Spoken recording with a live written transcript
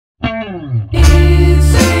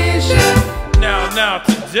Easy Chef. Now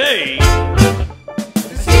today.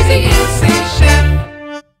 It's Easy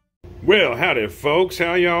Chef. Well, howdy folks,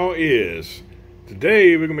 how y'all is?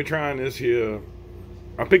 Today we're gonna be trying this here.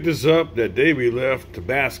 I picked this up that day we left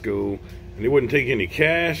Tabasco and they wouldn't take any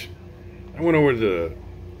cash. I went over to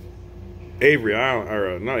Avery Island,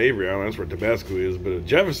 or not Avery Island, that's where Tabasco is, but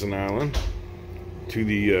Jefferson Island, to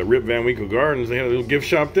the Rip Van Winkle Gardens. They had a little gift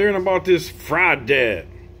shop there, and I bought this Fried Dat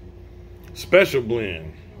special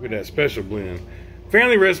blend. Look at that special blend.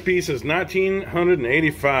 Family recipe since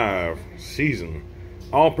 1985. Season.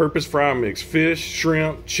 All-purpose fry mix. Fish,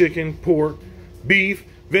 shrimp, chicken, pork, beef,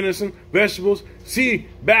 venison, vegetables. See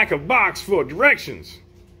back of box for directions.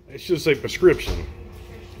 It should say prescription.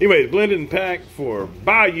 Anyways, blended and packed for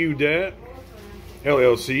Bayou Dat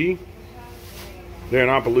LLC. They're in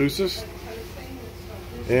Opelousas.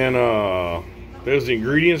 And there's the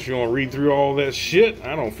ingredients if you want to read through all that shit.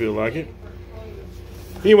 I don't feel like it.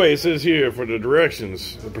 Anyway, it says here for the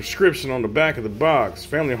directions, the prescription on the back of the box.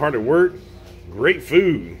 Family hard at work, great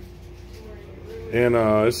food. And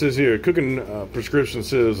it says here, cooking prescription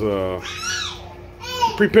says,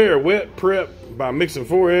 prepare wet prep by mixing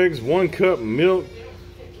 4 eggs, 1 cup milk,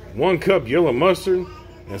 1 cup yellow mustard,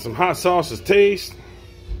 and some hot sauce as taste.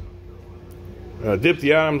 Dip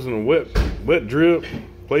the items in a wet drip,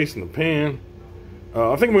 place in the pan.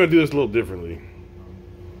 I think I'm going to do this a little differently.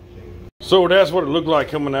 So that's what it looked like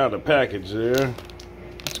coming out of the package there.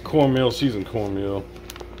 It's cornmeal, seasoned cornmeal.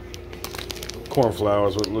 Corn flour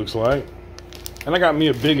is what it looks like. And I got me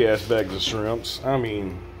a big ass bag of shrimps. I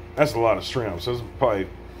mean, that's a lot of shrimps. There's probably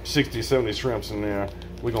 60, 70 shrimps in there.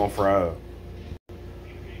 We're going to fry up.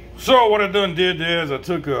 So what I done did there is I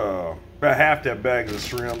took about half that bag of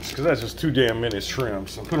shrimps, because that's just too damn many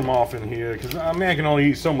shrimps. I put them off in here, because I mean I can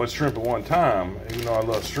only eat so much shrimp at one time, even though I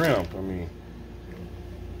love shrimp. I mean,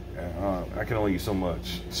 I can only eat so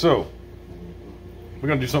much. So we're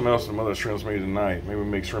gonna do something else with some other shrimps maybe tonight. Maybe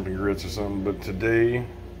make shrimp and grits or something. But today,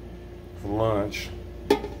 for lunch,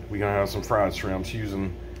 we're gonna have some fried shrimps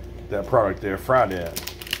using that product there, Fried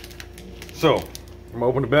Dat. So I'm gonna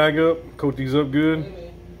open the bag up, coat these up good.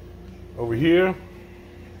 Over here,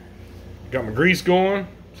 got my grease going,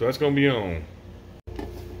 so that's gonna be on.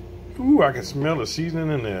 Ooh, I can smell the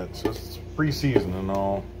seasoning in that. So it's pre-seasoned and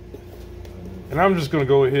all. And I'm just gonna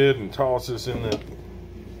go ahead and toss this in the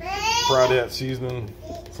Fried Dat seasoning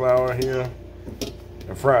flour here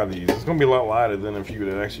and fry these. It's gonna be a lot lighter than if you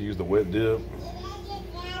would actually use the wet dip.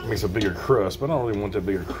 It makes a bigger crust, but I don't really want that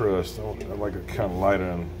bigger crust. I like it kind of lighter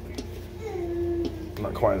and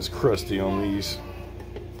not quite as crusty on these.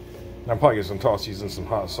 I'm probably just gonna toss these in some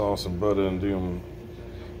hot sauce and butter and do them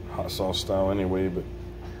hot sauce style anyway, but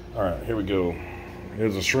all right, here we go.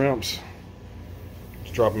 Here's the shrimps.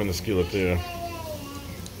 Just drop them in the skillet there.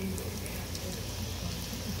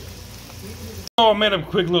 Oh, I made a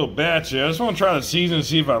quick little batch here. I just want to try the season and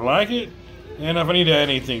see if I like it and if I need to add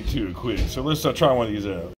anything to it quick. So let's try one of these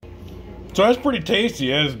out. So that's pretty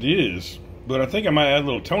tasty as it is, but I think I might add a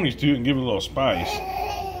little Tony's to it and give it a little spice.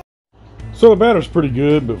 So the batter's pretty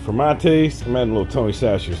good, but for my taste, I'm adding a little Tony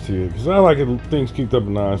Sashers to it because I like it, things kicked up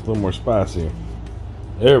nice, a little more spicy.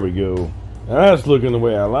 There we go. Now that's looking the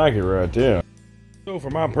way I like it right there. So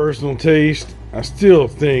for my personal taste, I still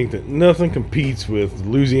think that nothing competes with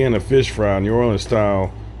Louisiana fish fry, New Orleans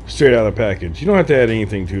style, straight out of the package. You don't have to add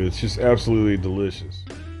anything to it. It's just absolutely delicious.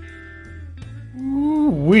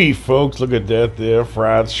 Ooh-wee, folks, look at that there,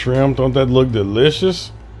 fried shrimp. Don't that look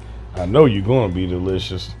delicious? I know you're gonna be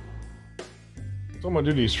delicious. So I'm gonna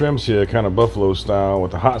do these shrimps here kind of buffalo style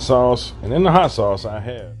with the hot sauce, and in the hot sauce I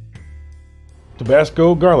have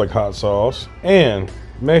Tabasco garlic hot sauce and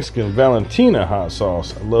Mexican Valentina hot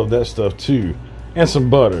sauce. I love that stuff too. And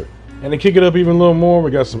some butter. And to kick it up even a little more,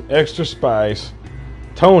 we got some extra spice.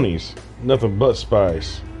 Tony's, nothing but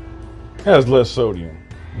spice. Has less sodium.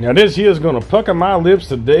 Now this here is gonna pucker my lips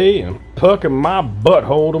today and pucker my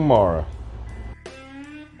butthole tomorrow.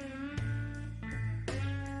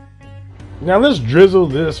 Now let's drizzle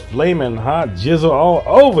this flaming hot jizzle all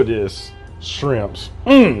over this shrimps.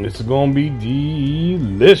 It's gonna be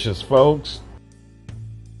delicious, folks.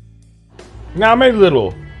 Now I made a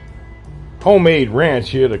little homemade ranch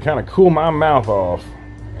here to kind of cool my mouth off.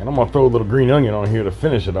 And I'm gonna throw a little green onion on here to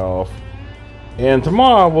finish it off. And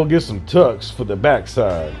tomorrow we'll get some tucks for the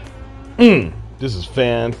backside. This is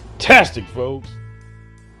fantastic, folks.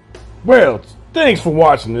 Well, thanks for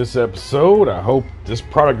watching this episode. I hope this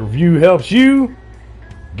product review helps you.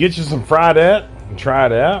 Get you some Fried Dat and try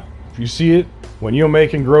it out if you see it when you're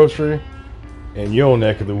making grocery in your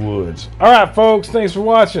neck of the woods. Alright folks, thanks for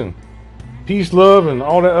watching. Peace, love, and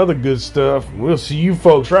all that other good stuff. We'll see you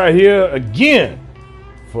folks right here again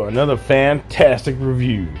for another fantastic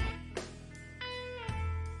review.